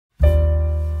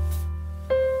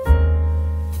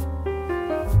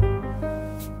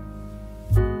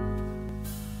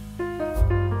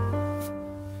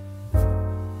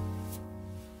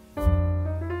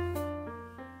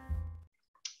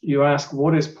you ask,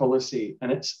 what is policy?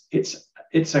 And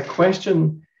it's a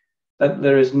question that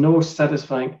there is no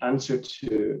satisfying answer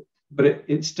to, but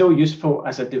it's still useful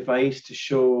as a device to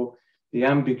show the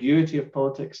ambiguity of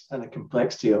politics and the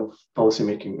complexity of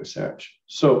policymaking research.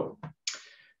 So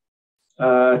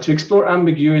to explore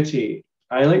ambiguity,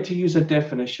 I like to use a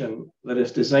definition that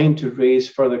is designed to raise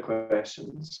further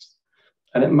questions.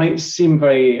 And it might seem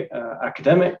very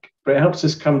academic, but it helps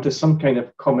us come to some kind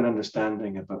of common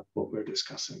understanding about what we're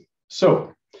discussing.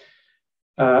 So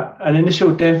an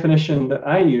initial definition that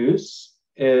I use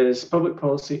is public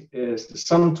policy is the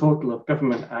sum total of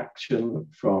government action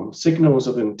from signals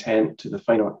of intent to the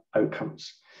final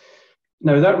outcomes.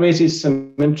 Now that raises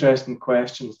some interesting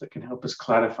questions that can help us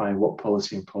clarify what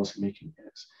policy and policymaking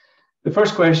is. The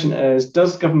first question is,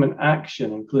 does government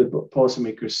action include what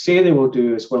policymakers say they will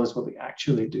do as well as what they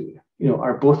actually do? You know,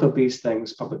 are both of these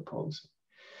things public policy?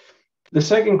 The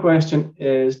second question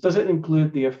is, does it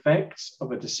include the effects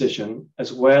of a decision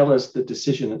as well as the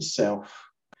decision itself?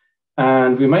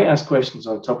 And we might ask questions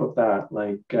on top of that,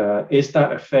 like, is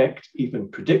that effect even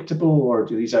predictable, or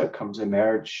do these outcomes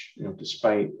emerge, you know,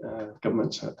 despite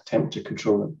government's attempt to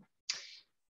control them?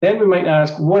 Then we might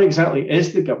ask, what exactly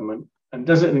is the government, and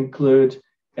does it include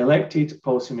elected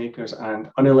policymakers and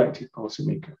unelected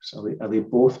policymakers? Are they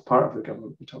both part of the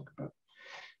government we talk about?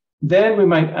 Then we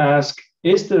might ask,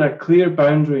 is there a clear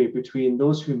boundary between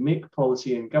those who make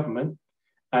policy in government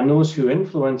and those who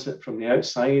influence it from the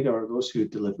outside, or those who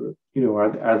deliver it? You know,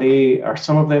 are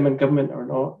some of them in government or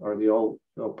not? Or are they all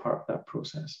part of that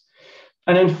process?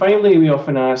 And then finally, we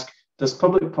often ask, does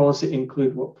public policy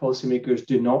include what policymakers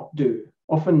do not do?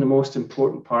 Often the most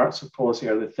important parts of policy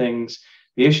are the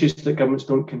issues that governments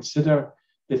don't consider,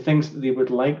 the things that they would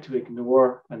like to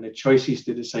ignore, and the choices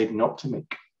they decide not to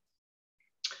make.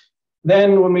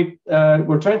 Then when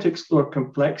we're trying to explore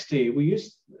complexity, we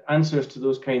use answers to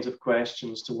those kinds of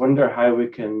questions to wonder how we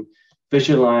can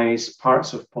visualize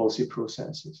parts of policy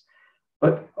processes.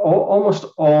 But almost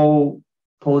all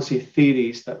policy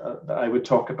theories that I would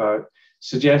talk about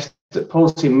suggest that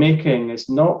policy making is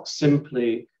not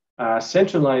simply a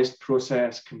centralized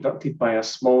process conducted by a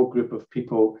small group of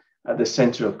people at the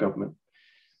center of government.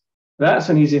 That's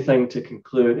an easy thing to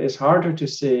conclude. It's harder to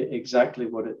say exactly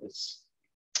what it is.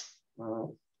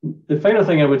 The final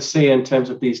thing I would say in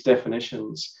terms of these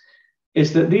definitions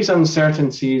is that these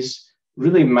uncertainties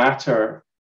really matter,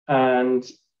 and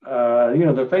you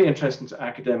know, they're very interesting to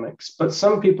academics, but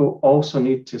some people also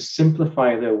need to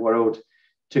simplify their world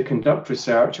to conduct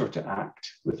research or to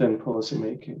act within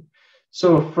policymaking.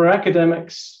 So for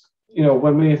academics, you know,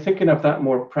 when we're thinking of that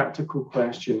more practical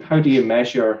question, how do you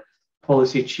measure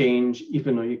policy change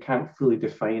even though you can't fully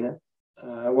define it?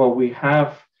 Well, we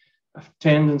have a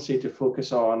tendency to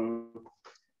focus on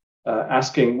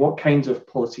asking what kinds of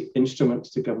policy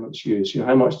instruments do governments use? You know,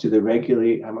 how much do they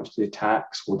regulate? How much do they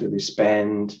tax? What do they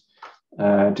spend?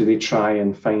 Do they try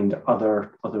and find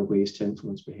other ways to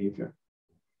influence behavior?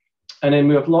 And then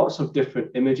we have lots of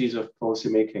different images of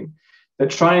policymaking that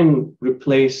try and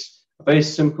replace a very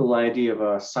simple idea of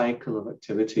a cycle of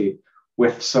activity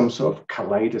with some sort of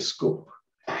kaleidoscope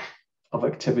of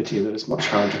activity that is much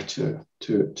harder to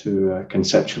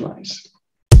conceptualize.